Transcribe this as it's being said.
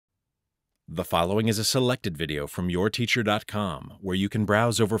The following is a selected video from yourteacher.com, where you can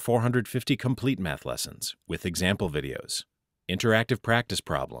browse over 450 complete math lessons with example videos, interactive practice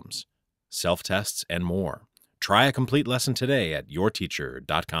problems, self-tests, and more. Try a complete lesson today at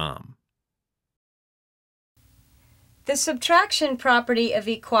yourteacher.com. The subtraction property of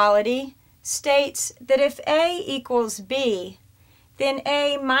equality states that if A equals B, then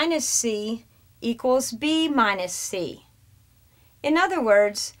A minus C equals B minus C. In other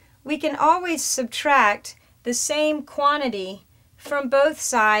words, we can always subtract the same quantity from both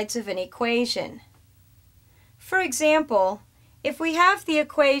sides of an equation. For example, if we have the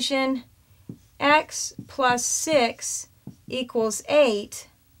equation x plus 6 equals 8,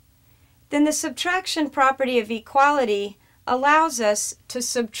 then the subtraction property of equality allows us to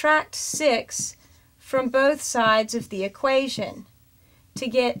subtract 6 from both sides of the equation to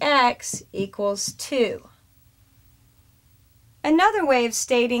get x equals 2. Another way of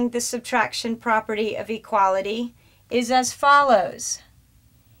stating the subtraction property of equality is as follows.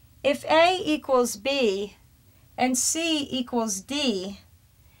 If A equals B and C equals D,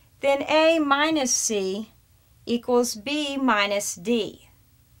 then A minus C equals B minus D.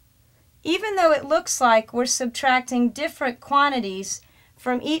 Even though it looks like we're subtracting different quantities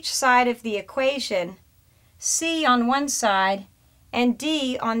from each side of the equation, C on one side and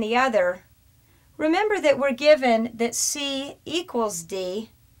D on the other, remember that we're given that C equals D,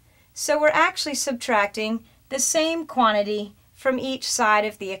 so we're actually subtracting the same quantity from each side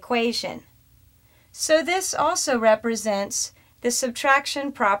of the equation. So this also represents the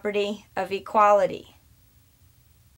subtraction property of equality.